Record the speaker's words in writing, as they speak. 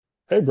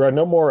Hey, bro,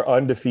 no more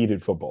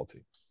undefeated football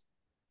teams.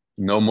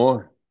 No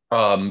more.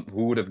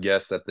 Who would have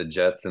guessed that the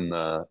Jets and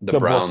the The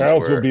Browns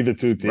Browns will were be the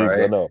two teams.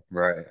 I right? know,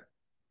 Right.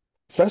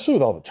 especially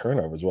with all the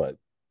turnovers. What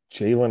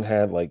Jalen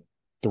had like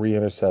three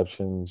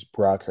interceptions.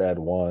 Brock had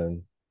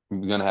one. It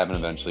was gonna happen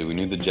eventually. We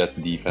knew the Jets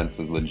defense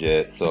was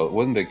legit, so it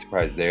wasn't a big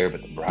surprise there.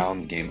 But the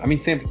Browns game, I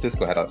mean, San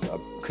Francisco had a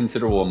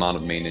considerable amount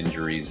of main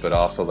injuries, but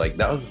also like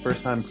that was the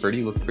first time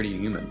Purdy looked pretty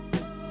human.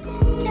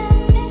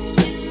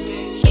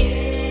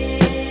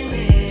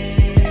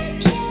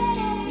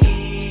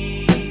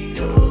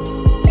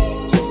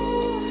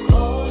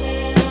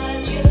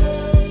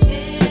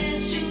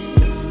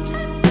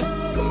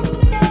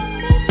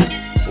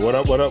 What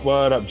up? What up?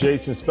 What up?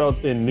 Jason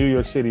Speltz in New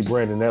York City.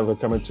 Brandon Edler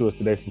coming to us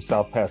today from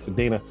South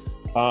Pasadena.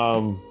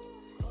 Um,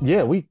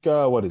 yeah, week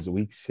what is it?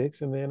 Week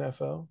 6 in the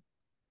NFL.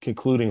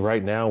 Concluding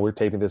right now. We're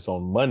taping this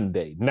on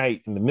Monday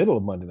night in the middle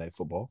of Monday Night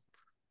Football.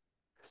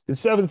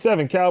 It's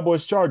 7-7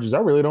 Cowboys Chargers. I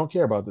really don't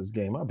care about this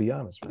game. I'll be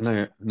honest I'm with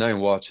you. not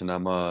even watching.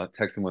 I'm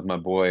texting with my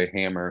boy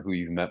Hammer, who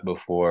you've met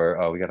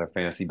before. We got our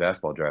fantasy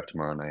basketball draft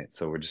tomorrow night,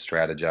 so we're just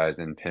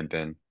strategizing,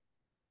 pimping.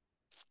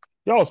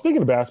 Y'all,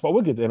 speaking of basketball,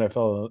 we'll get to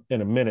NFL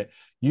in a minute.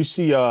 You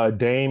see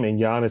Dame and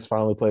Giannis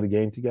finally played a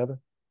game together.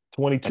 I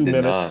 22 did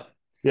minutes. not.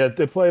 Yeah,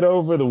 they played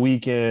over the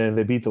weekend.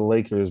 They beat the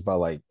Lakers by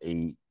like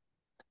 8.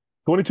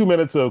 22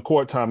 minutes of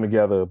court time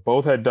together.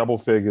 Both had double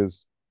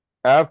figures.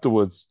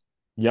 Afterwards,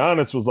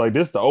 Giannis was like,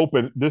 this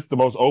the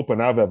most open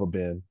I've ever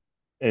been.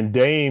 And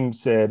Dame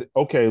said,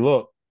 okay,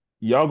 look,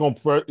 y'all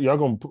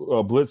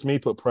gonna blitz me,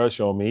 put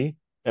pressure on me,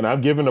 and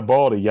I'm giving the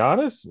ball to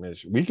Giannis. Man,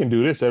 we can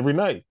do this every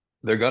night.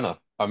 They're gonna.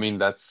 I mean,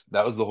 that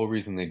was the whole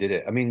reason they did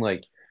it. I mean,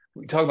 like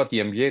we talk about the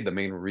NBA, the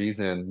main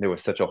reason there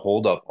was such a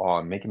holdup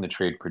on making the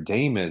trade for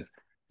Dame is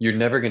you're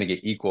never gonna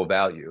get equal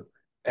value.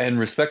 And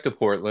respect to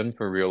Portland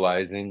for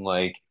realizing,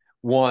 like,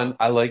 one,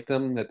 I like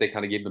them that they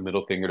kind of gave the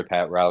middle finger to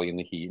Pat Riley in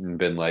the Heat and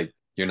been like,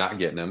 you're not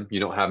getting him. You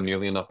don't have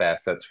nearly enough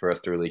assets for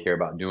us to really care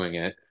about doing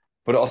it.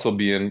 But also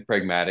being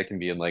pragmatic and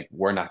being like,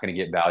 we're not going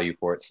to get value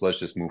for it, so let's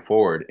just move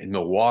forward. In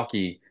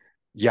Milwaukee,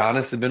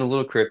 Giannis had been a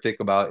little cryptic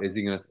about is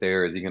he going to stay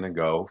or is he going to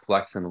go,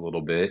 flexing a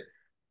little bit.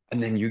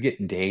 And then you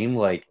get Dame,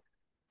 like,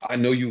 I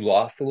know you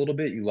lost a little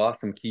bit, you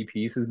lost some key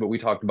pieces, but we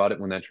talked about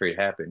it when that trade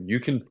happened. You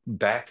can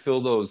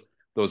backfill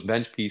those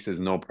bench pieces,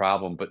 no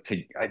problem. But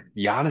to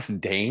Giannis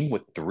Dame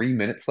with 3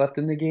 minutes left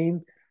in the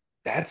game,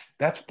 that's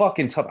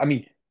fucking tough. I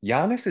mean,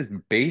 Giannis is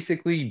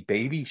basically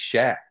baby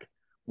Shaq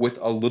with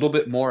a little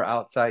bit more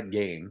outside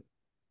game.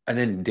 And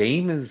then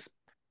Dame is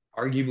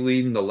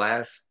arguably in the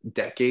last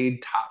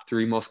decade top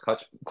three most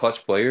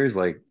clutch players.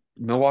 Like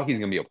Milwaukee's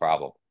gonna be a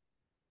problem.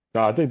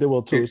 No, I think they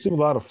will too. It seems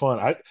a lot of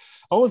fun.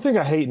 Only thing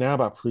I hate now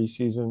about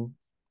preseason,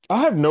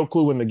 I have no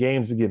clue when the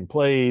games are getting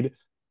played.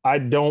 I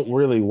don't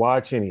really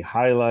watch any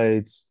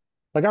highlights.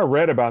 Like I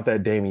read about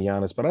that Damian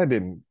Giannis, but I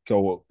didn't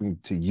go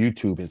to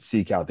YouTube and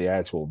seek out the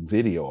actual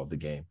video of the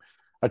game.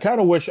 I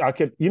kind of wish I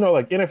could,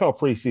 like NFL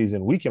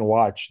preseason, we can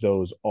watch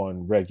those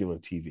on regular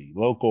TV,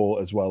 local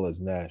as well as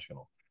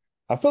national.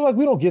 I feel like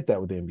we don't get that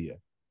with the NBA.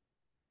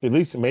 At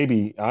least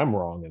maybe I'm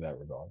wrong in that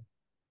regard.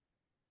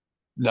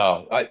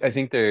 No, I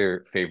think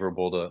they're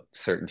favorable to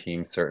certain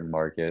teams, certain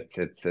markets.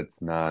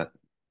 It's not.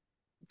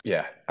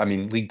 Yeah, I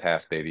mean, League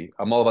Pass, baby.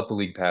 I'm all about the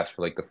League Pass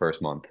for like the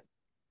first month.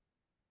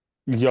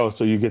 Yo,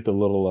 so you get the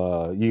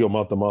little you go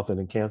month to month and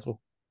then cancel.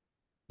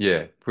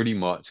 Yeah, pretty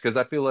much. Because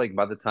I feel like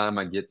by the time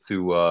I get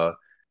to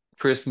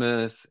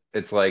Christmas,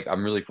 it's like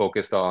I'm really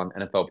focused on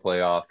NFL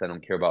playoffs. I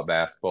don't care about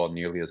basketball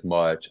nearly as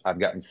much. I've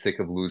gotten sick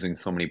of losing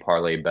so many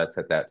parlay bets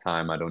at that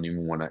time. I don't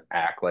even want to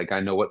act like I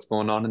know what's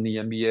going on in the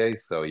NBA.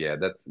 So yeah,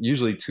 that's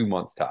usually 2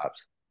 months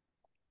tops.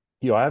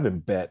 Yo, I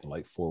haven't bet in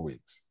like 4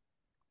 weeks.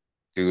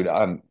 Dude,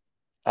 I'm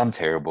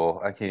terrible.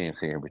 I can't even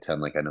sit here and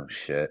pretend like I know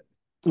shit.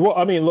 Well,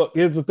 I mean, look,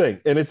 here's the thing,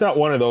 and it's not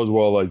one of those.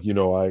 Well, like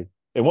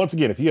and once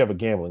again, if you have a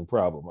gambling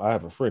problem, I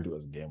have a friend who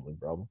has a gambling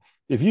problem.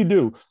 If you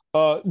do,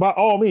 by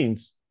all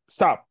means,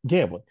 stop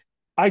gambling.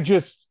 I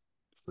just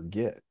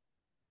forget.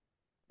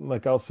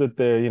 Like I'll sit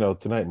there,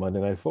 tonight Monday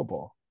Night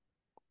Football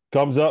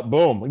comes up,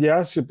 boom, yeah,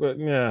 I should, but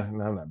yeah,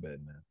 no, I'm not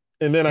betting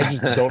that, and then I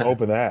just don't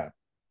open the app.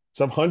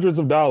 So I have hundreds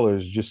of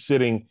dollars just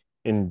sitting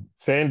in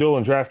FanDuel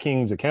and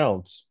DraftKings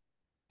accounts,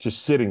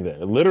 just sitting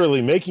there,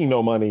 literally making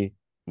no money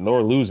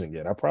nor losing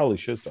it. I probably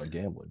should start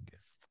gambling again.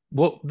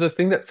 Well, the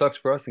thing that sucks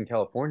for us in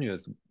California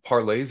is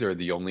parlays are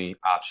the only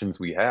options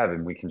we have,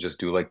 and we can just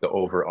do like the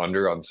over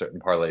under on certain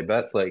parlay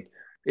bets. Like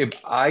if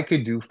I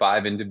could do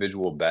five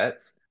individual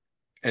bets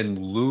and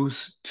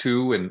lose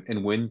two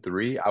and win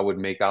three, I would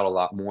make out a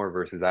lot more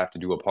versus I have to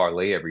do a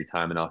parlay every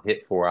time and I'll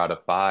hit 4 out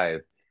of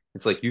 5.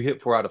 It's like you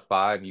hit 4 out of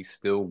 5,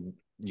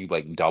 you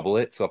like double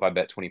it. So if I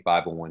bet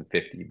 25, I win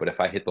 50. But if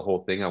I hit the whole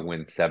thing, I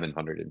win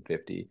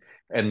 750.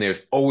 And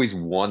there's always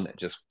one that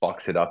just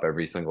fucks it up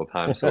every single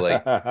time. So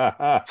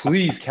like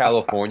please,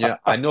 California.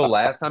 I know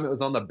last time it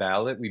was on the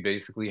ballot, we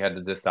basically had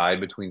to decide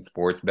between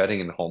sports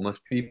betting and homeless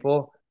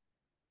people.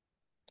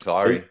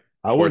 Sorry,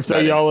 I wouldn't sports say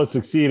betting. y'all are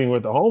succeeding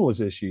with the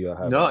homeless issue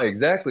y'all No, having.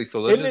 exactly. So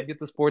let's And just get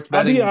the sports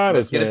I'll be betting. Let's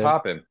honest, get it man.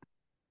 popping.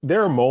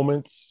 There are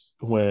moments.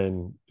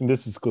 when, and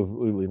this is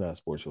completely not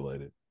sports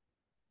related,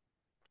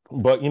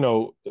 but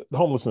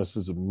homelessness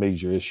is a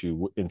major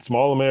issue in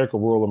small America,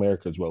 rural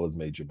America, as well as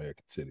major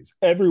American cities.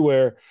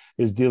 Everywhere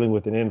is dealing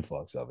with an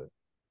influx of it.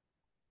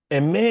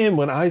 And man,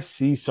 when I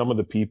see some of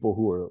the people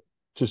who are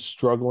just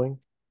struggling,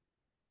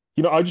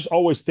 I just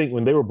always think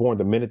when they were born,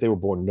 the minute they were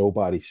born,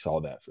 nobody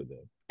saw that for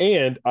them.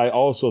 And I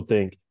also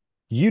think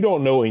you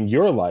don't know in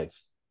your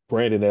life,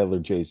 Brandon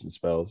Edler, Jason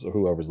Spells, or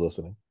whoever's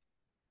listening,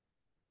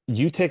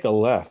 you take a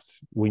left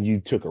when you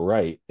took a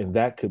right, and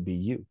that could be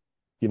you.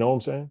 You know what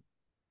I'm saying?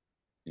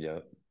 Yeah,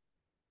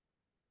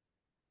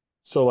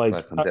 So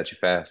that comes at you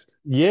fast.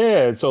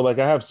 yeah, so like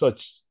I have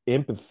such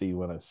empathy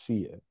when I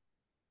see it.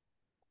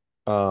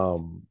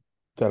 Um,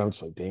 that I'm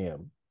just like,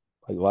 damn,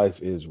 like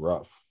life is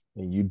rough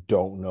and you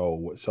don't know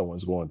what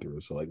someone's going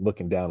through. So like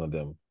looking down on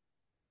them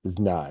is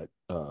not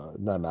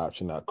an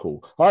option, not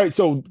cool. All right,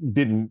 so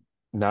didn't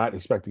not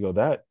expect to go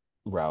that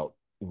route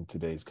in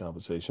today's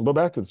conversation. But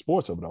back to the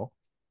sports of it all.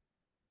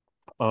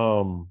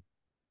 Um,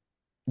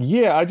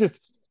 yeah, I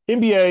just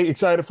NBA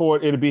excited for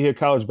it. It'll be here.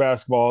 College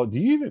basketball. Do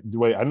you even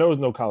wait? I know there's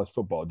no college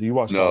football. Do you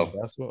watch college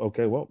No, basketball?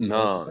 Okay, well, answer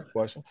no. that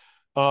question.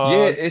 Yeah,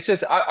 Uh, it's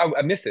just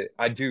I miss it.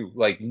 I do.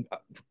 Like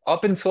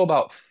up until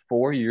about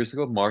 4 years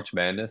ago, March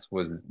Madness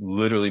was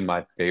literally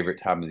my favorite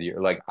time of the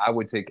year. Like I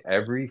would take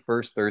every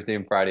first Thursday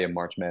and Friday of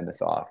March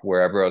Madness off,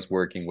 wherever I was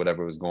working,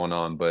 whatever was going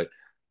on. But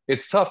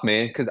it's tough,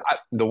 man, because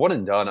the one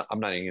and done, I'm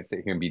not even gonna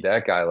sit here and be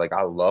that guy. Like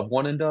I love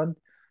one and done,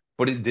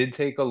 but it did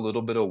take a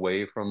little bit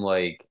away from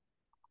like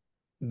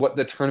what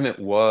the tournament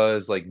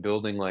was, like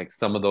building like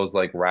some of those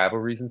like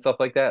rivalries and stuff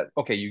like that.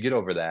 Okay, you get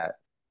over that.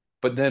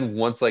 But then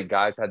once like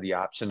guys had the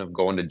option of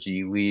going to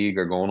G League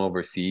or going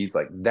overseas,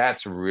 like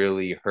that's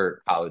really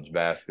hurt college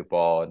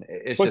basketball, and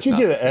it's but just you not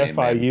get the an same,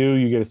 man. FIU,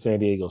 you get a San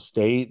Diego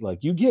State,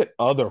 like you get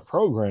other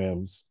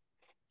programs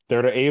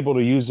that are able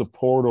to use a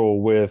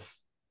portal with,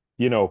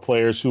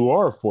 players who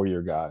are 4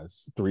 year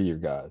guys, 3 year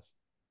guys.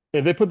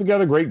 And they put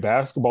together great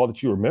basketball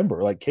that you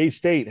remember. Like K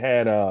State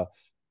had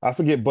I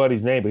forget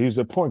Buddy's name, but he was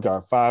a point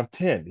guard,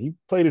 5'10". He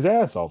played his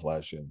ass off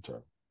last year in the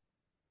tournament.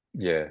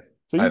 Yeah,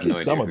 So I you have get no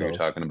idea some of who you're those.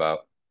 talking about.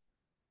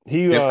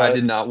 He I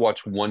did not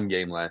watch one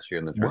game last year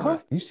in the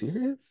tournament. what? You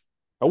serious?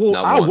 Well,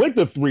 Not I one. went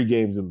to 3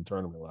 games in the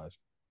tournament last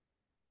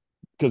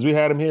year because we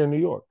had him here in New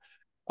York.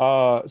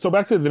 So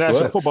back to the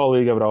National Flex. Football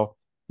League of it all.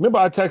 Remember,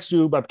 I texted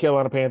you about the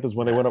Carolina Panthers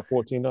when they went up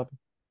 14-0?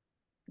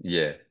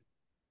 Yeah,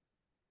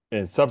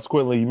 And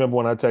subsequently, you remember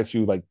when I texted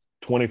you like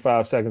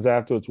 25 seconds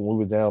afterwards when we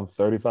was down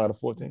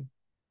 35-14?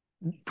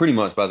 pretty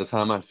much. By the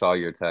time I saw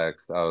your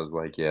text, I was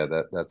like, yeah,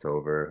 that's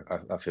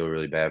over. I feel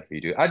really bad for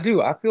you, dude. I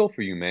do. I feel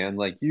for you, man.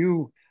 Like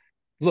you.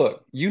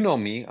 Look, you know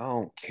me. I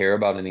don't care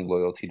about any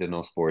loyalty to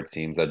no sports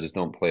teams. I just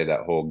don't play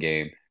that whole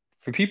game.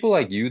 For people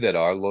like you that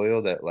are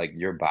loyal, that like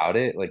you're about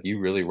it, like you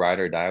really ride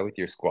or die with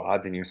your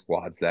squads and your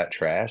squad's that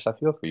trash, I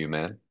feel for you,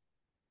 man.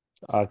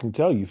 I can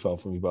tell you fell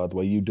for me, by the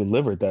way. You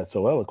delivered that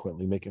so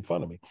eloquently, making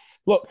fun of me.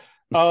 Look,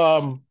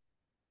 um,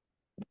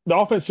 the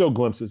offense showed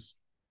glimpses.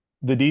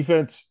 The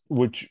defense,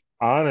 which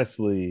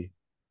honestly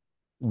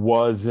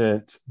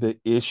wasn't the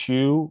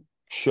issue,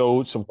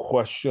 showed some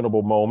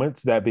questionable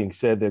moments. That being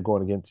said, they're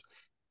going against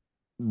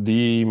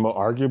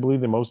arguably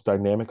the most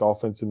dynamic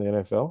offense in the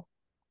NFL.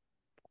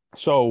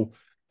 So,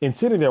 in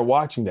sitting there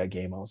watching that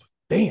game, I was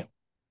like,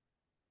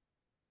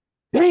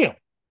 damn,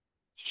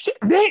 shit,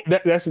 damn.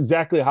 That's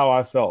exactly how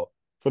I felt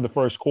for the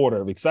first quarter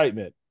of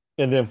excitement,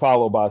 and then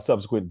followed by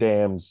subsequent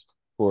dams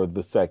for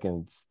the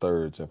seconds,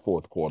 thirds, and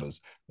fourth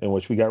quarters, in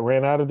which we got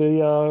ran out of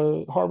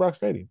the Hard Rock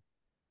Stadium.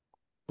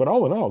 But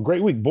all in all,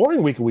 great week.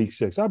 Boring week of week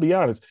 6. I'll be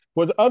honest.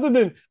 Was other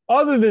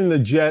than the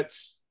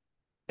Jets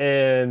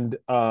and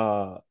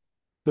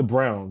the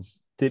Browns,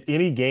 did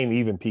any game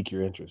even pique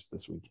your interest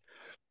this week?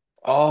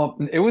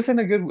 It wasn't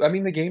a good, I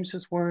mean, the games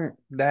just weren't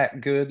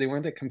that good. They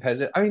weren't that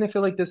competitive. I mean, I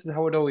feel like this is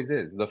how it always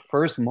is. The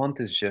first month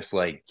is just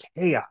like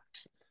chaos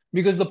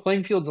because the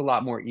playing field's a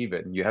lot more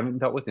even. You haven't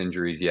dealt with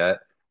injuries yet.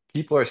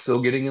 People are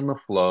still getting in the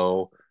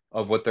flow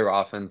of what their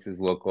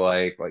offenses look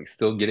like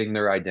still getting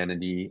their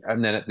identity.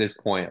 And then at this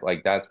point,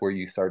 like that's where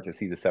you start to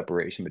see the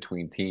separation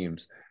between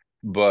teams.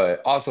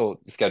 But also,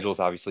 the schedule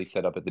is obviously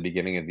set up at the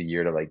beginning of the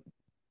year to like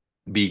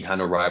be kind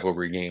of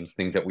rivalry games,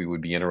 things that we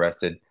would be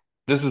interested.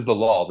 This is the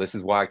law. This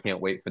is why I can't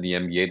wait for the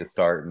NBA to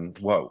start. And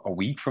whoa, a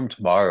week from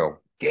tomorrow.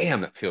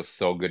 Damn, it feels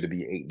so good to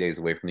be 8 days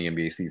away from the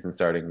NBA season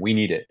starting. We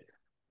need it.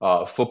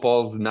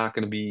 Football's not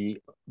going to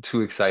be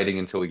too exciting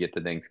until we get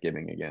to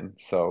Thanksgiving again.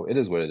 So it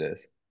is what it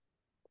is.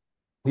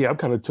 Yeah, I'm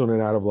kind of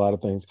tuning out of a lot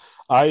of things.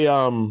 I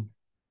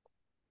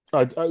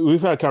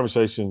we've had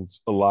conversations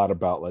a lot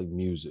about like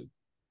music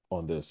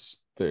on this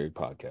very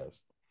podcast.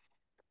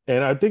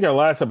 And I think our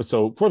last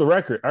episode, for the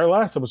record, our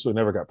last episode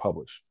never got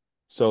published.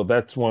 So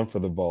that's one for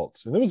the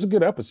vaults. And it was a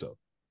good episode.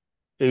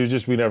 It was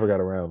just we never got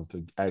around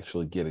to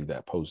actually getting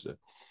that posted.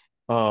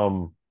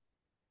 Um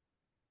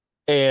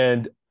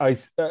and I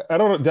don't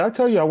know, did I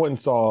tell you I went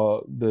and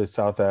saw the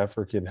South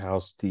African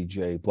house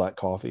DJ Black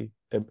Coffee,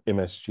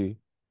 MSG?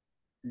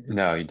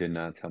 No, you did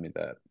not tell me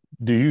that.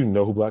 Do you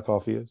know who Black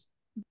Coffee is?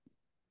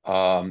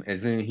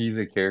 Isn't he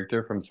the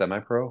character from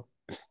Semi-Pro?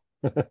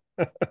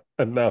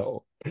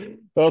 No.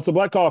 Well, it's a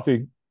black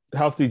coffee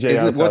house DJ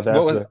out Isn't of South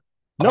what was Africa.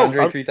 No,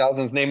 Andre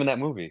 3000's name in that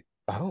movie?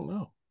 I don't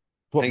know.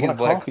 I But think it's black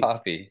Black coffee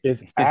Coffee.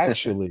 is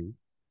actually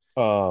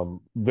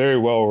very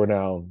well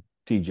renowned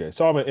TJ.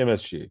 So I'm at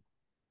MSG.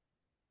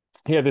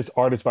 He had this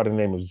artist by the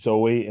name of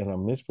Zoe, and I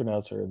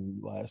mispronounced her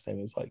last name.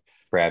 It's like,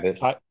 I,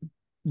 Kravitz.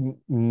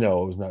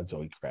 no, it was not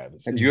Zoe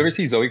Kravitz. Do you ever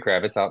see Zoe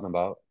Kravitz out and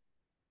about?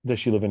 Does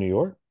she live in New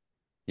York?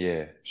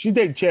 Yeah, She's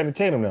dating Channing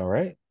Tatum now,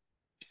 right?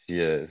 she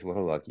is. What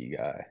a lucky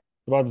guy.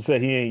 About to say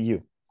he ain't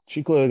you.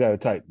 She clearly got a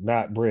type,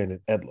 not Brandon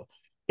Edler.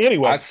 I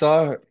Anyway,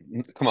 saw her.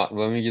 Come on,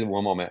 let me give you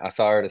one moment. I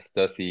saw her at a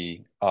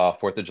Stussy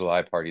 4th of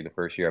July party the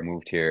first year I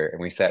moved here, and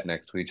we sat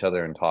next to each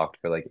other and talked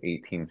for like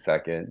 18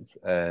 seconds.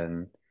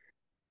 And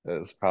it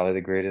was probably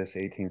the greatest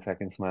 18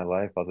 seconds of my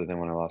life, other than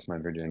when I lost my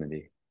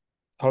virginity.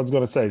 I was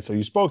going to say, so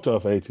you spoke to her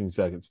for 18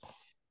 seconds.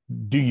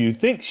 Do you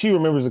think she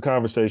remembers the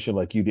conversation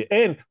like you did?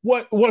 And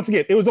once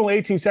again, it was only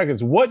 18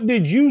 seconds. What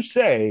did you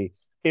say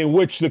in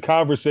which the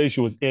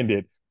conversation was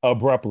ended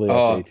abruptly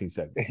after Uh, 18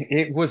 seconds?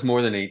 it was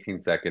more than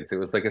 18 seconds. It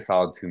was like a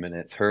solid 2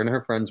 minutes. Her and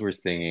her friends were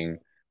singing.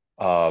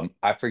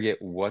 I forget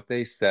what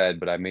they said,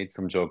 but I made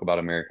some joke about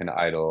American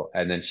Idol,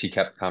 and then she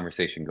kept the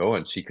conversation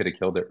going. She could have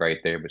killed it right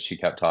there, but she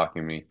kept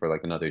talking to me for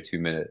like another 2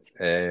 minutes.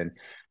 And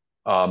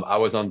I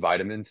was on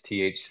vitamins,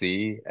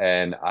 THC,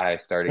 and I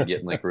started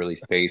getting like really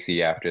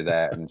spacey after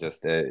that, and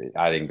just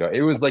I didn't go.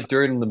 It was like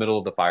during the middle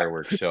of the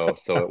fireworks show,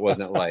 so it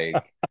wasn't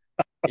like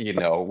it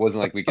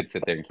wasn't like we could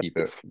sit there and keep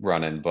it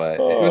running, but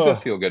it was a uh,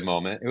 feel good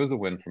moment. It was a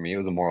win for me. It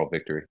was a moral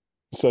victory.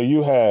 so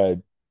you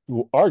had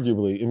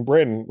arguably, and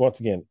Brandon, once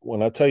again,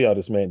 when I tell y'all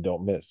this man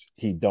don't miss,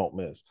 he don't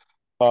miss.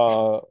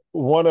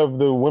 One of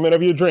the women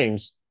of your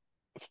dreams,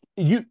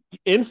 you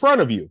in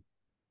front of you,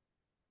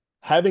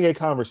 having a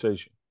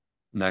conversation,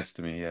 Next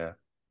to me, yeah.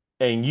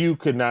 and you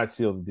could not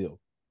seal the deal.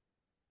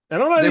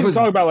 And I'm not There even was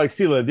talking about like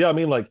sealing the deal. I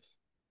mean like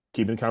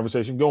keeping the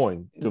conversation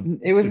going, to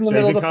it was in the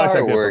middle of exchanging the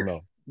contact info. fireworks.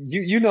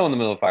 You know in the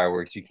middle of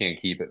fireworks you can't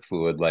keep it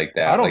fluid like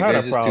I that. don't Like have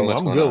there's that just too problem. much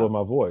I'm going good with on.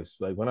 my voice.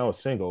 Like when I was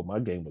single, my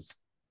game was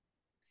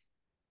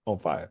on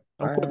fire.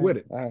 I'm All quick right, with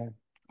it. all right.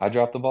 I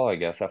dropped the ball, I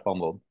guess. I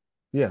fumbled.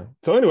 Yeah.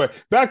 So anyway,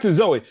 back to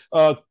Zoe.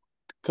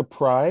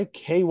 KYPRI,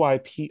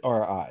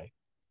 KYPRI.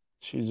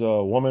 She's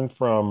a woman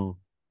from,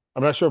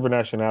 I'm not sure of her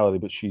nationality,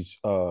 but she's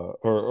or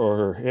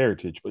her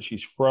heritage, but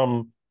she's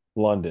from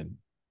London,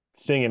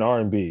 singing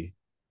R&B,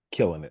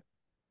 killing it,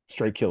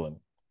 straight killing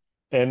it.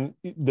 And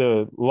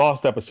the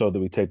lost episode that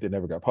we taped that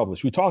never got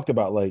published, we talked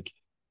about like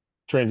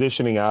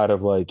transitioning out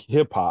of like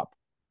hip hop.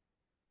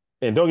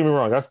 And don't get me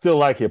wrong, I still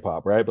like hip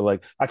hop, right? But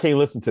like I can't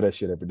listen to that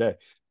shit every day.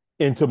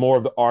 Into more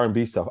of the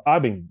R&B stuff.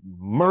 I've been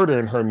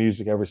murdering her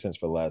music ever since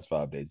for the last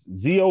 5 days.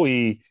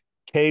 ZOEKYPRI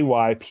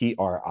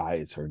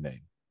is her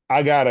name.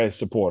 I gotta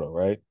support her,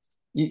 right?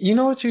 You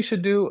know what you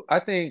should do? I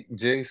think,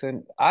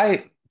 Jason,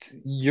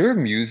 your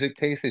music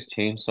taste has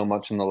changed so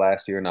much in the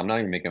last year, and I'm not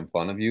even making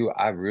fun of you.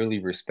 I really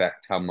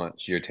respect how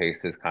much your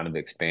taste has kind of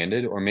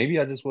expanded, or maybe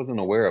I just wasn't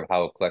aware of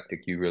how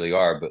eclectic you really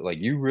are. But like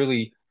you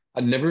really,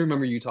 I never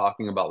remember you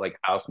talking about like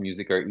house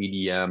music or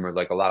EDM or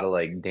like a lot of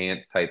like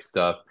dance type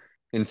stuff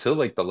until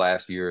like the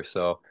last year or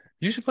so.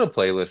 You should put a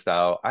playlist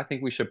out. I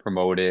think we should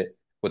promote it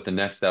with the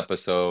next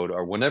episode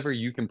or whenever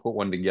you can put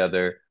one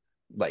together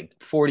like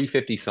 40,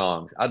 50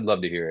 songs. I'd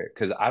love to hear it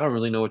because I don't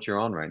really know what you're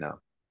on right now.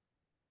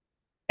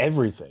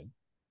 Everything.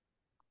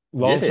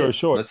 Long Get story it.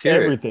 short, Let's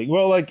hear it. everything.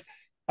 Well, like,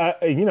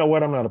 you know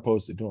what? I'm not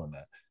opposed to doing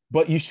that.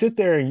 But you sit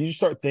there and you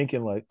start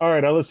thinking, like, all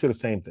right, I listen to the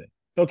same thing.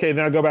 Okay,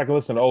 then I go back and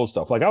listen to old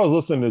stuff. Like I was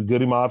listening to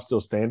Goody Mob Still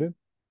Standing,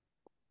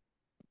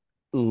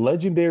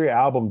 legendary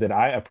album that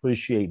I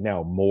appreciate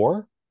now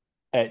more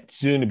at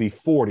soon to be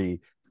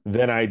 40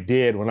 than I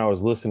did when I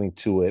was listening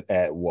to it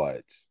at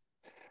what,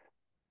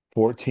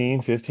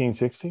 14, 15,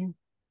 16?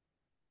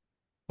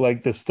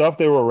 Like the stuff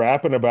they were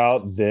rapping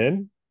about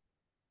then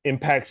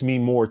impacts me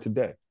more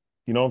today.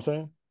 You know what I'm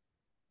saying?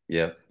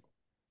 Yeah.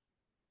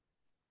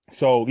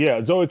 So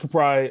yeah, Zoe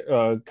Capri,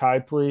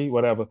 KYPRI,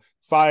 whatever,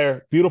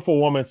 fire, beautiful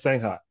woman,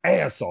 sang her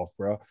ass off,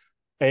 bro.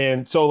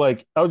 And so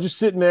like I was just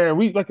sitting there, and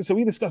we, like I said,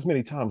 we discussed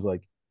many times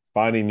like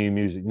finding new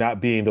music,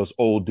 not being those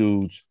old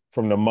dudes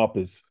from the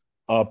Muppets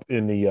up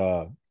in the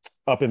uh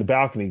up in the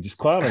balcony just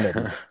clowning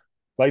everyone.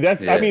 Like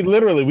that's, I Yeah. mean,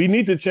 literally, we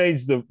need to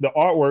change the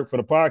artwork for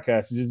the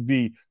podcast to just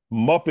be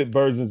Muppet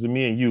versions of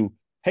me and you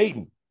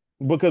hating,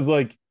 because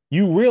like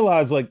you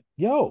realize like,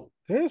 yo,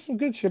 there's some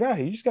good shit out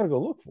here. You just gotta go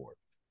look for it.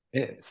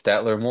 Yeah.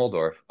 Statler and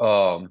Waldorf.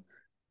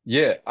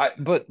 Yeah,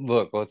 but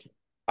look,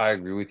 I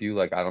agree with you.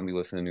 Like I don't be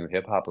listening to new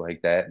hip hop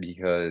like that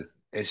because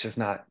it's just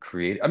not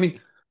creative. I mean,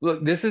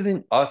 look, this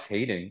isn't us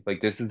hating.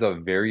 Like this is a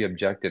very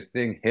objective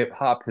thing. Hip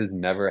hop has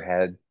never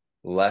had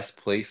less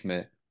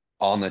placement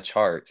on the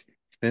charts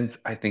since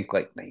I think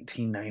like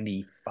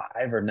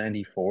 1995 or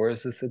 94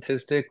 is the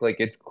statistic. Like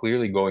it's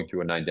clearly going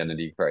through an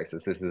identity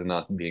crisis. This is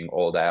not being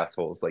old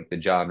assholes. Like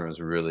the genre is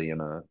really in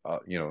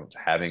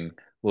having a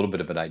little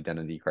bit of an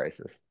identity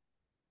crisis.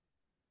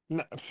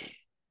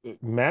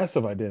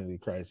 Massive identity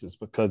crisis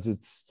because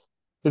it's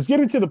it's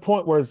getting to the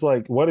point where it's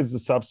like, what is the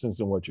substance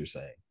in what you're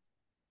saying?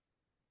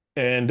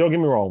 And don't get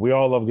me wrong, we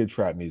all love good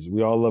trap music.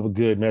 We all love a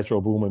good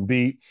Metro Boomin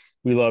beat.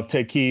 We love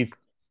Take Keith.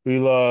 We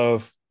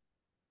love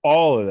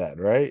all of that,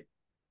 right?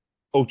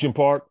 Ocean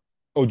Park,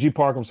 OG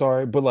Park, I'm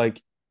sorry. But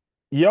like,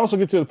 you also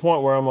get to the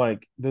point where I'm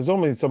like, there's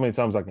only so many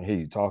times I can hear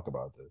you talk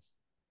about this.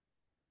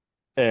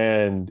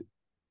 And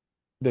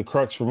the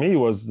crux for me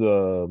was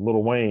the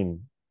Lil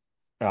Wayne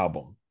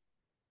album,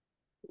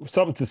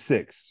 something to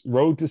six,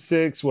 Road to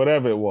Six,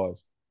 whatever it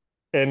was.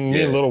 And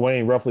me and Yeah. Lil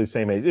Wayne roughly the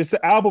same age. It's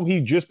the album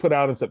he just put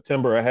out in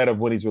September ahead of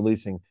when he's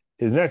releasing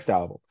his next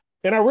album.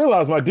 And I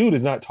realized my dude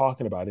is not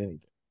talking about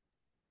anything.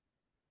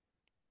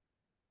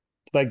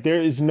 Like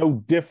there is no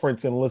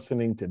difference in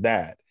listening to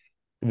that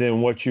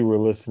than what you were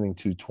listening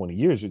to 20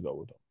 years ago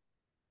with him.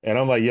 And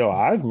I'm like, yo,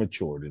 I've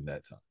matured in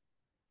that time.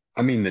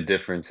 I mean, the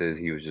difference is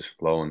he was just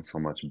flowing so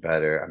much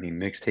better. I mean,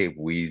 mixtape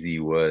Wheezy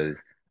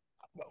was,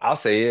 I'll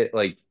say it,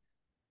 like,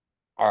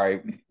 all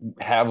right,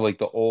 have like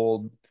the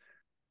old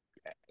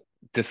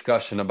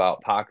discussion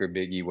about Pac or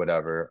Biggie,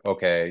 whatever.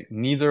 Okay,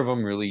 neither of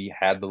them really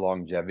had the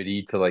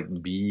longevity to like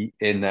be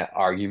in that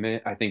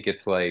argument. I think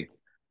it's like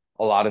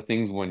a lot of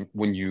things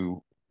when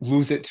you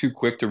lose it too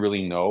quick to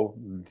really know,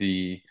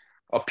 the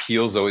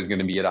appeal's always going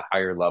to be at a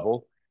higher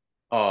level.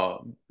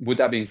 With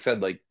that being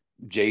said, like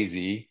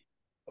Jay-Z,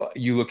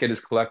 you look at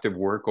his collective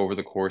work over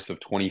the course of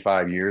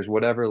 25 years,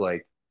 whatever,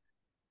 like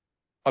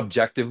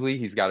objectively,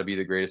 he's got to be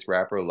the greatest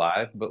rapper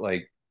alive, but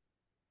like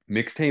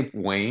mixtape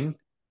Wayne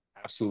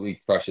absolutely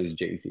crushes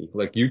Jay-Z.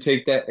 Like you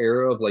take that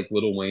era of like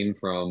Little Wayne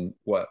from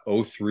what,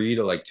 '03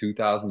 to like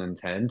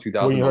 2010,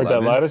 When you heard that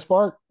 2011. ladder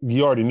spark,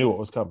 you already knew what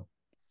was coming.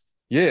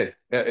 Yeah.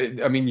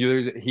 I mean,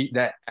 he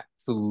that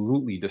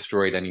absolutely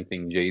destroyed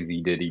anything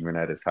Jay-Z did even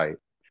at his height.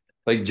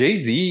 Like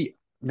Jay-Z,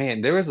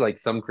 man, there was like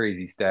some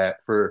crazy stat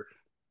for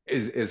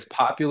is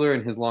popular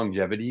in his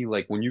longevity.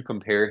 Like when you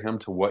compare him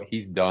to what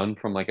he's done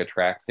from like a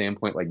track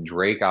standpoint, like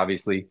Drake,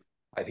 obviously,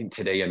 I think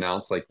today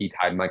announced like he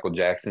tied Michael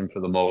Jackson for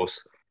the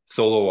most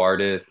solo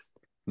artists,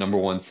 number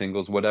one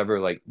singles, whatever.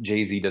 Like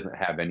Jay-Z doesn't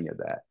have any of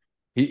that.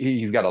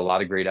 He's got a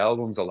lot of great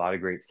albums, a lot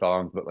of great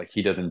songs, but like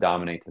he doesn't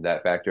dominate to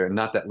that factor. And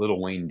not that Lil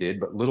Wayne did,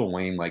 but Lil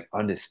Wayne like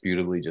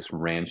undisputably just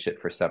ran shit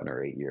for 7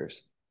 or 8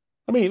 years.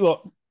 I mean,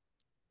 look,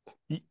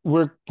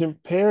 we're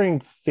comparing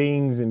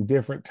things in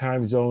different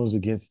time zones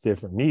against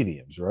different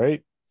mediums,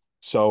 right?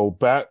 So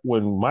back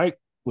when Mike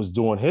was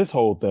doing his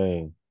whole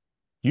thing,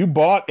 you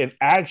bought an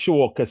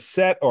actual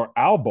cassette or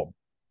album.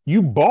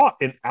 You bought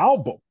an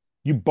album.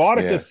 You bought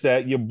a Yeah.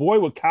 cassette. Your boy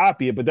would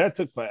copy it, but that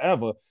took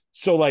forever.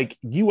 So like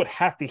you would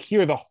have to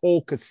hear the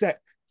whole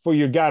cassette for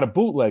your guy to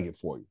bootleg it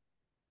for you.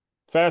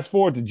 Fast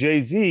forward to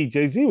Jay Z.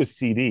 Jay Z was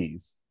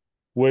CDs,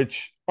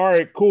 which all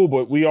right, cool,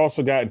 but we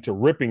also got into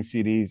ripping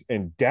CDs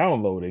and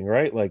downloading,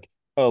 right? Like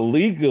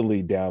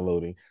illegally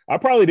downloading. I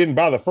probably didn't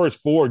buy the first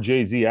four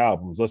Jay Z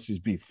albums. Let's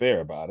just be fair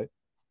about it.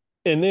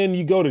 And then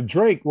you go to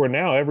Drake, where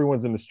now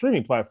everyone's in the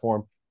streaming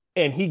platform,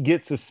 and he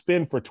gets a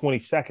spin for 20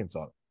 seconds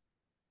on it.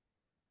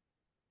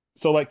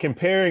 So, like,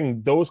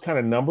 comparing those kind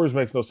of numbers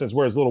makes no sense.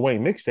 Whereas Lil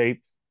Wayne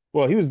mixtape,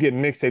 well, he was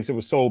getting mixtapes that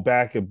was sold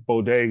back at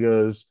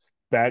bodegas,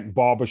 back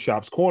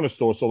barbershops, corner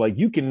stores. So, like,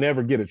 you can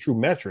never get a true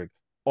metric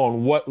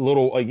on what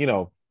little, like,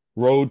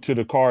 Road to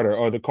the Carter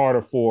or the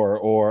Carter Four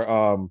or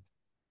I'm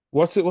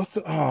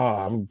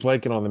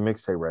blanking on the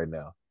mixtape right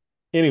now.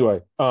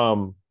 Anyway,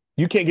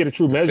 you can't get a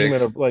true The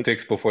measurement of like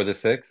fix before the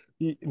six.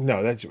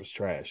 no, that shit was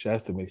trash.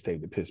 That's the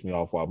mixtape that pissed me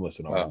off while I'm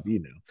listening to Oh, R&B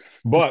now.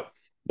 But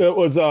it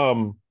was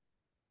the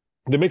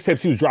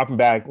mixtapes he was dropping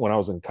back when I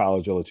was in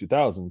college, early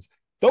 2000s.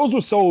 Those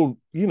were sold,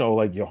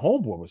 like your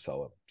homeboy was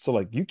selling them. So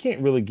like you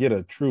can't really get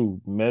a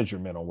true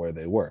measurement on where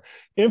they were.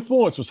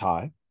 Influence was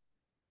high,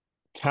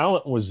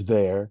 talent was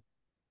there,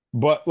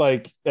 but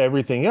like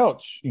everything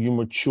else, you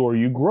mature,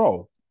 you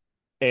grow.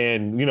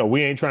 And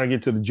we ain't trying to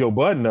get to the Joe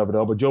Budden of it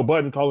all, but Joe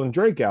Budden calling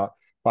Drake out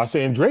by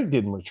saying Drake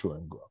didn't mature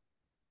and grow.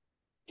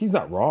 He's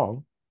not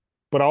wrong.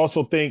 But I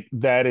also think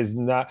that is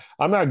not,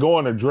 I'm not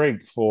going to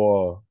Drake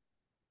for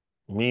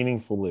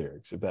meaningful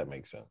lyrics, if that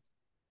makes sense.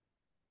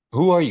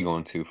 who are you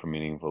going to for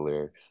meaningful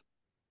lyrics?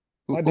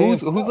 My damn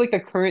Who's self. like a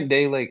current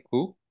day like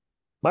who?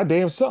 My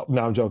damn self.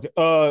 No, I'm joking.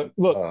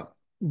 Look, Uh,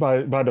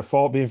 by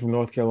default, being from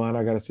North Carolina,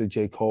 I gotta say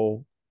J.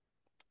 Cole.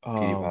 P.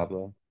 Um,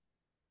 Pablo.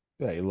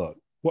 hey, look.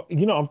 Well,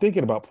 I'm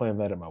thinking about playing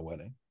that at my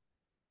wedding.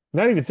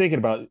 Not even thinking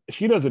about it.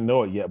 She doesn't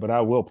know it yet, but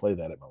I will play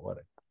that at my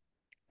wedding.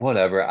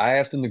 Whatever. I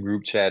asked in the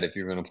group chat if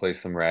you're gonna play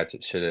some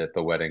ratchet shit at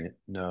the wedding.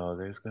 No,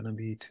 there's gonna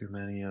be too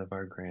many of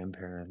our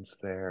grandparents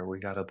there. We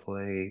gotta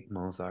play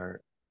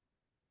Mozart.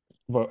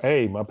 But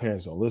A, my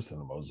parents don't listen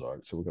to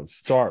Mozart, so we're gonna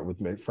start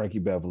with Frankie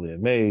Beverly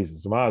and Mays and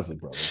some Isley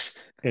brothers.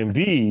 And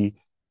B,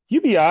 you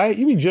be all right,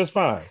 you be just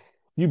fine.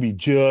 You be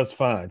just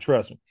fine,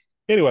 trust me.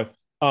 Anyway, Is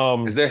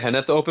um, there hen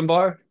at the open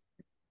bar?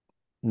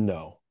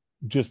 no,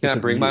 just Can I because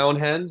of bring my you. own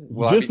hen?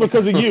 Will I Just be?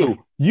 because of you.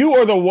 You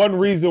are the one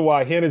reason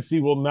why Hennessy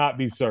will not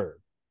be served.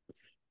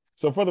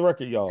 So for the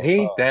record, y'all,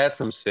 Ain't that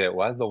some shit?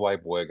 Why's the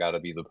white boy gotta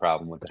be the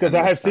problem with the because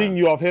hen I this have seen time?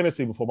 you off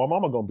Hennessy before. My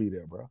mama gonna be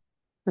there, bro.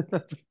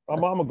 My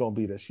mama gonna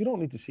be there. She don't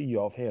need to see you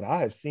offhand. I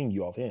have seen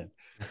you offhand.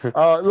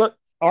 Look,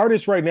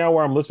 artists right now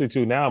where I'm listening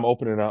to now. I'm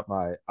opening up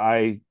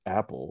my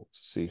Apple to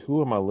see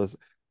who am I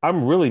listening.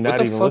 I'm really What not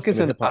the even fuck is listening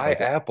to an hip hop like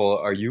that. Apple?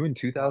 Are you in My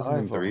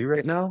 2003 iPhone.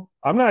 right now?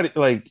 I'm not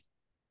like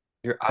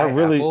Your I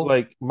really Apple?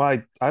 like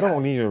my. I God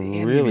don't even damn,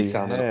 you be really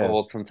sounding have.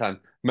 old sometimes.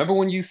 Remember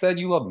when you said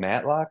you love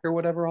Matlock or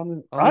whatever on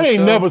the I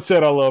ain't never show?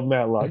 said I love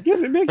Matlock. Get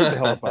it, man. Get the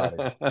hell up out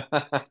of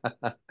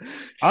here.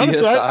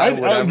 Honestly, CSI,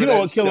 you whatever know that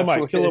what, Killer show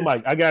Mike, Killer is.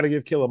 Mike. I got to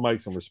give Killer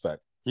Mike some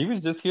respect. He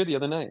was just here the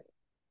other night.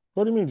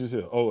 What do you mean just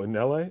here? Oh, in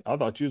L.A. I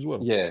thought you was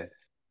with him. Yeah,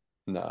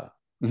 nah.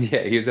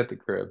 Yeah, he was at the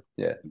crib.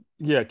 Yeah.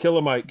 Yeah,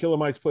 Killer Mike. Killer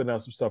Mike's putting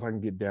out some stuff I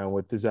can get down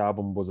with. This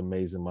album was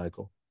amazing,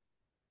 Michael.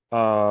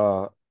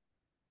 Uh,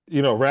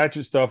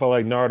 Ratchet stuff. I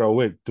like Nardo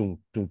Wick. Doom,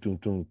 doom, doom,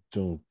 doom,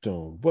 doom,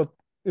 doom. What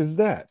is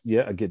that?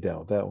 Yeah, I get down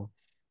with that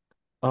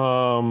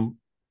one.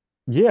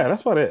 Yeah,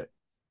 that's about it.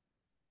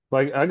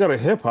 Like I got a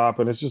hip hop,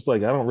 and it's just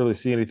like I don't really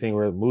see anything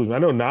where it moves me. I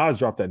know Nas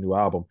dropped that new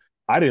album.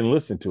 I didn't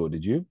listen to it.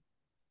 Did you?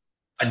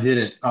 I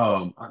didn't.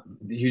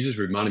 You just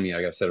reminded me.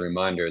 I gotta set a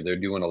reminder. They're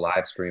doing a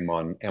live stream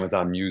on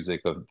Amazon Music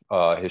of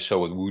his show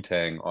with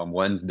Wu-Tang on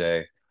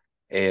Wednesday,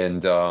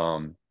 and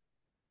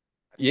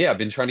yeah, I've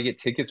been trying to get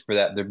tickets for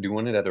that. They're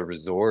doing it at a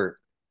resort,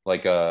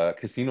 like a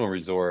casino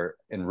resort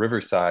in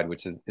Riverside,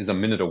 which is a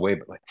minute away,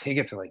 but like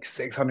tickets are like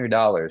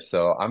 $600.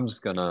 So I'm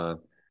just gonna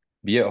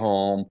be at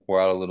home, pour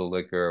out a little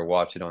liquor,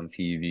 watch it on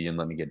TV, and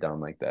let me get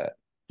down like that.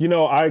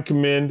 I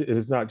commend it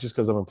is not just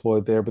because I'm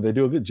employed there, but they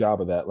do a good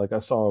job of that. Like I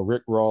saw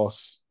Rick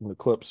Ross in the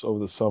clips over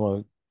the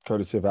summer,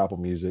 courtesy of Apple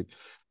Music.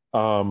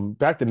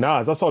 Back to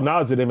Nas, I saw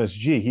Nas at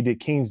MSG. He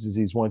did King's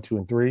Disease 1, 2,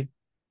 and 3.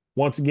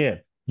 Once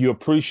again, you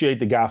appreciate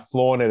the guy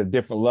flowing at a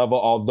different level,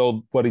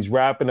 although what he's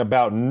rapping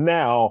about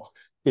now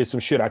is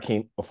some shit I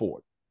can't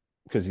afford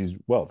because he's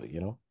wealthy.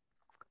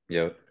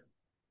 Yep,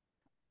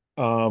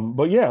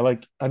 But yeah,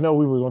 like I know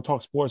we were going to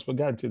talk sports, but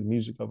got into the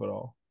music of it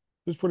all.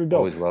 It was pretty dope.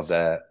 always love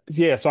that.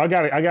 Yeah, so I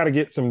gotta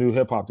get some new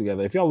hip hop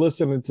together. If y'all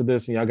listening to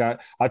this and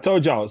I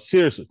told y'all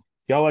seriously,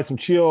 y'all like some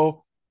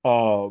chill,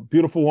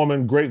 beautiful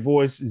woman, great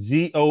voice.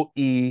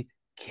 ZOEKYPRI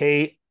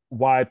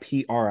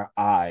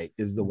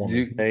is the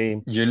woman's Dude,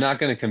 name. you're not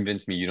gonna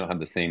convince me you don't have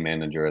the same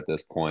manager at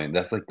this point.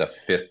 That's like the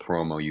fifth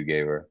promo you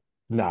gave her.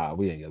 Nah,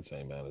 we ain't got the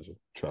same manager.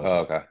 Trust Oh, me.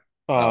 okay.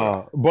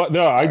 Okay. But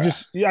no, All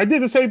right. I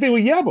did the same thing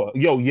with Yebba.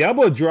 Yo,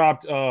 Yebba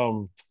dropped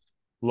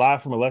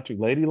live from Electric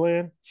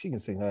Ladyland. She can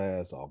sing her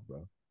ass off,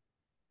 bro.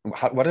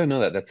 Why do I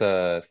know that? That's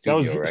a That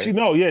was studio, she right?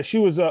 no, yeah, she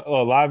was live at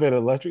live at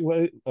Electric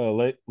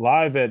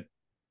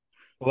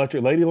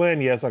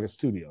Ladyland. Yeah, it's like a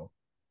studio.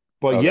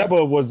 But Okay.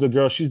 Yeba was the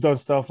girl. She's done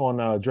stuff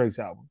on Drake's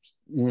albums,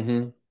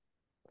 Hmm.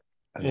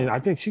 I and know. I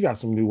think she got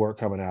some new work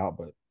coming out.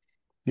 But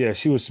yeah,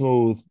 she was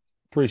smooth.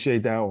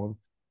 Appreciate that one.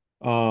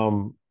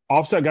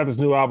 Offset got this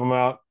new album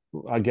out.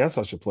 I guess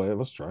I should play it.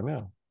 Let's try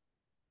now.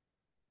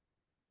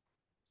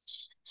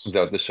 Is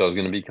that what the show's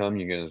gonna become?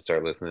 You're gonna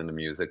start listening to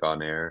music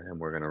on air and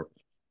we're gonna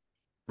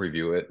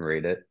review it and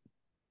rate it.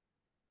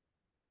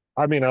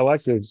 I mean, I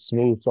like the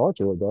smooth start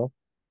to it though.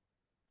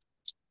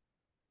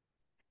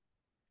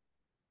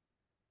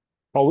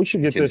 Oh, we should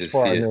You get can this just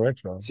for see our it. new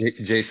intro.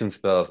 Jason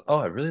spells, oh,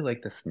 I really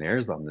like the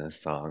snares on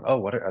this song.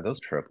 Oh, are those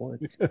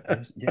triplets?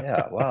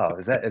 Yeah, wow.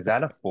 Is that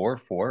a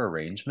 4/4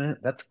 arrangement?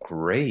 That's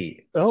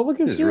great. Oh, look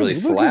This at is you. really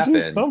Look at you.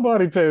 slapping.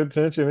 Somebody pay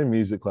attention in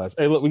music class.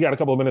 Hey, look, we got a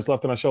couple of minutes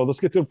left in our show. Let's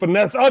get to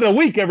Finesse of the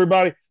Week,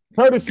 everybody.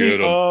 Courtesy Get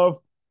them. of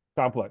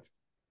Complex.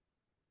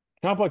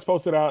 Complex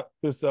posted out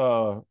this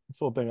little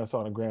thing I saw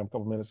on a gram a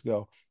couple minutes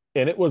ago.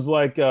 And it was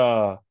like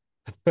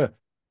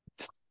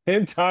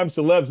 10 times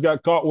celebs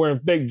got caught wearing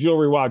fake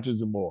jewelry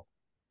watches and more.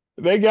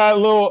 They got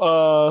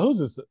little who's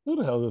this? Who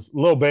the hell is this?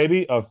 Little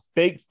baby, a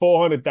fake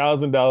 $400,000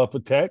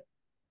 Patek.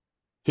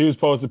 He was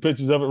posting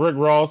pictures of it. Rick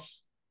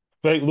Ross,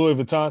 fake Louis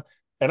Vuitton.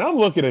 And I'm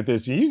looking at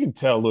this, and you can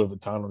tell Louis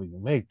Vuitton don't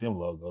even make them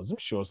logos. Them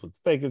shorts look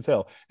fake as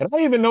hell. And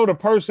I even know the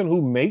person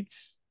who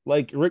makes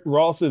like Rick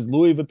Ross's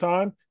Louis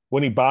Vuitton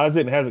when he buys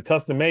it and has it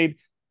custom made.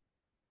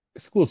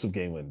 Exclusive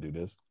game wouldn't do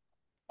this.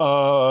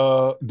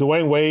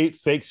 Dwayne Wade,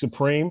 fake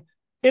Supreme.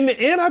 In the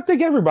end, I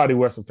think everybody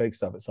wears some fake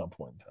stuff at some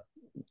point in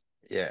time.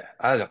 Yeah,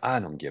 I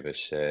don't give a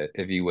shit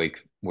if you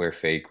wear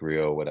fake,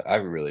 real, what I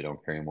really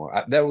don't care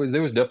anymore. There was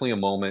definitely a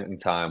moment in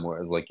time where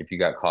it was like if you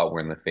got caught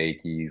wearing the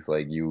fakies,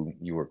 like you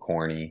were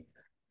corny.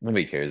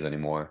 Nobody cares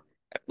anymore.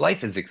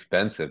 Life is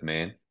expensive,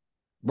 man.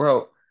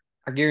 Bro,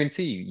 I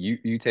guarantee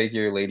you take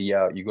your lady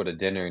out, you go to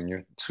dinner and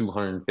you're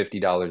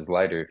 $250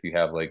 lighter if you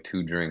have like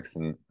two drinks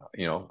and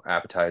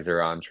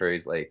appetizer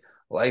entrees. Like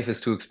life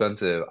is too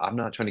expensive. I'm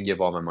not trying to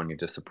give all my money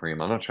to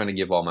Supreme. I'm not trying to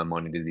give all my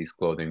money to these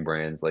clothing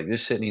brands. Like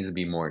this shit needs to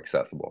be more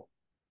accessible.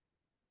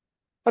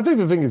 I think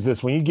the thing is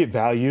this when you get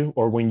value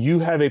or when you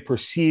have a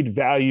perceived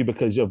value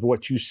because of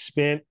what you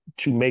spent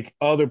to make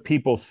other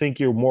people think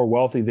you're more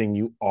wealthy than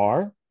you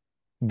are,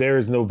 there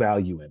is no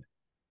value in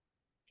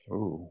it.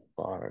 Ooh,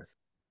 bar.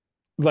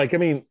 Like, I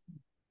mean,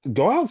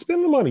 go out and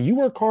spend the money. You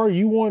work hard,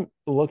 you want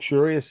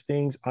luxurious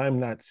things. I'm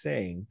not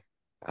saying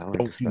I don't like to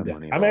don't do spend that.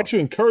 money at I'm all. actually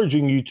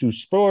encouraging you to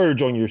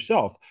splurge on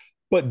yourself.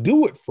 but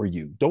do it for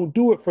you. Don't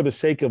do it for the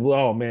sake of,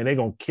 oh man, they're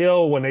gonna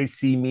kill when they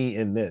see me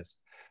in this.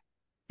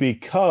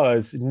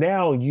 Because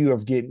now you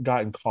have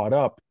gotten caught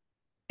up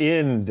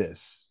in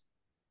this.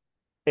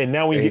 And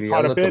now when you get Baby, I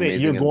caught up look in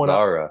it, you're amazing in going up.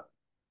 Zara.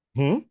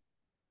 Hmm?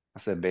 I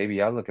said,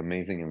 baby, I look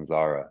amazing in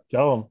Zara.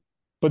 Tell them.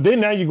 But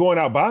then now you're going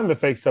out buying the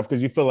fake stuff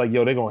because you feel like,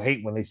 yo, they're gonna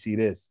hate when they see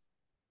this.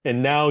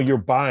 And now you're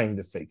buying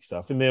the fake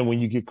stuff. And then when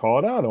you get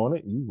called out on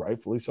it, you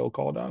rightfully so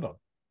called out on it.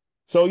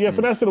 So yeah, Mm,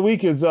 finesse of the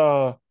week is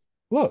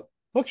look,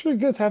 luxury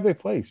goods have their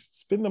place.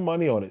 Spend the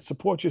money on it.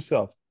 Support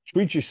yourself.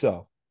 Treat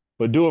yourself.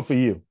 But do it for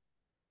you.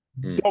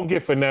 mm. Don't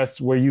get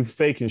finesse where you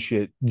faking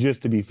shit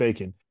just to be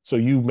faking. So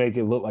you make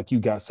it look like you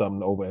got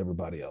something over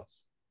everybody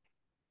else.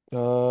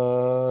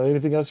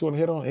 Anything else you want to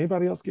hit on?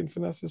 Anybody else getting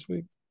finesse this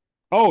week?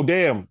 Oh,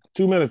 damn.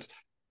 2 minutes.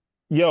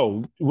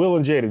 Yo, Will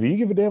and Jada, do you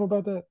give a damn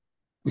about that?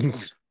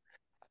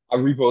 I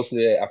reposted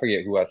it. I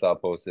forget who I saw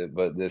post it,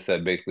 but they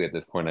said basically at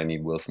this point I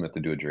need Will Smith to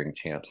do a drink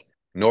champs.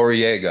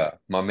 Noriega,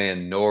 my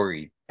man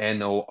Nori,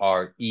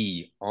 Nore,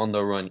 on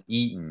the run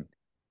eating.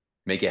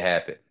 Make it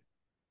happen.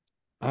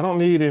 I don't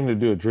need him to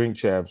do a drink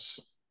chaps.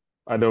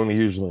 I don't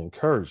usually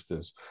encourage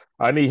this.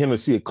 I need him to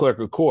see a clerk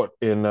of court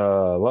in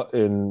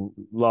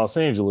Los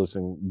Angeles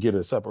and get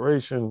a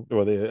separation,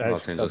 or they Los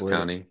actually Angeles separated.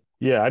 County.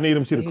 Yeah, I need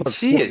him to see the Man, clerk of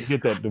she court and is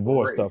get that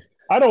divorce stuff. crazy.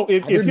 I don't. I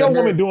If your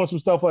woman remember doing some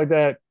stuff like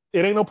that,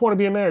 it ain't no point of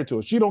being married to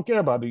her. She don't care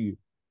about you.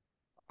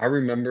 I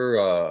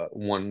remember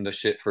when the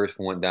shit first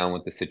went down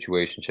with the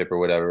situationship or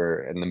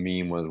whatever, and the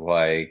meme was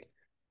like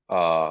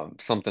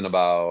something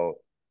about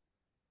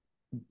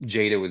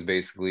Jada was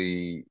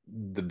basically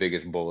the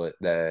biggest bullet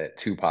that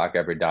Tupac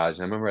ever dodged.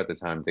 And I remember at the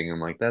time thinking,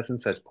 like, that's in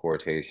such poor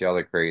taste. Y'all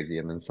are crazy.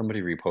 And then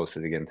somebody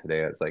reposted again today.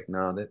 It's like,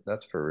 no,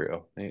 that's for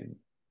real. I mean,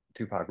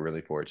 Tupac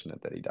really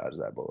fortunate that he dodged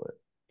that bullet.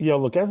 Yeah,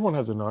 look, everyone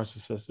has a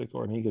narcissistic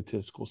or an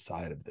egotistical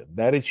side of them.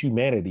 That is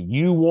humanity.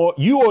 You are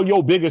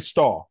your biggest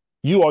star.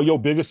 You are your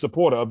biggest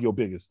supporter of your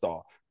biggest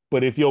star.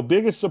 But if your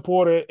biggest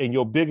supporter and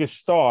your biggest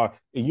star,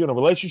 and you're in a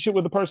relationship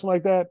with a person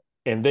like that,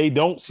 and they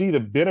don't see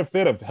the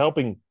benefit of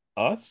helping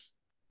us,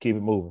 keep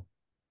it moving.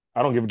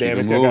 I don't give a Keep damn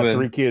it if y'all got moving.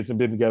 3 kids and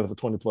been together for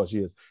 20 plus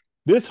years.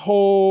 This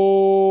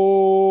whole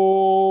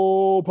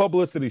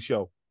publicity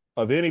show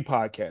of any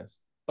podcast,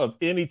 of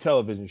any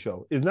television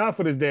show, is not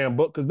for this damn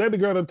book because baby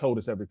girl done told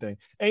us everything.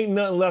 Ain't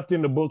nothing left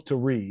in the book to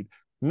read.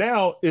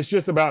 Now it's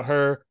just about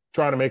her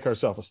trying to make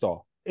herself a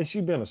star. And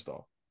she been a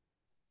star.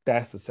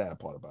 That's the sad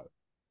part about it.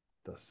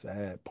 The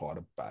sad part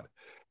about it.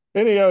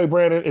 Anyway,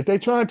 Brandon, if they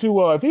trying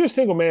to, if you're a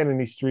single man in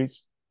these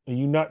streets and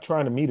you're not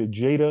trying to meet a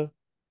Jada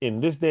in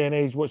this day and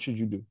age, what should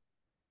you do?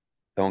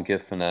 Don't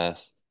get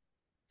finessed.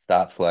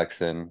 Stop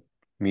flexing.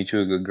 Meet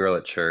you a good girl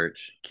at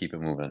church. Keep it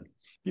moving.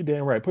 You're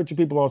damn right. Put your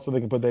people on so they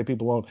can put their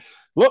people on.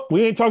 Look,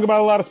 we ain't talking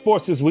about a lot of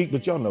sports this week,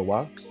 but y'all know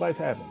why. Life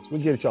happens.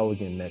 We'll get at y'all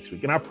again next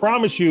week. And I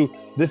promise you,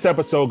 this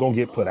episode gonna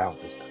get put out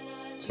this time.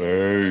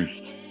 Peace.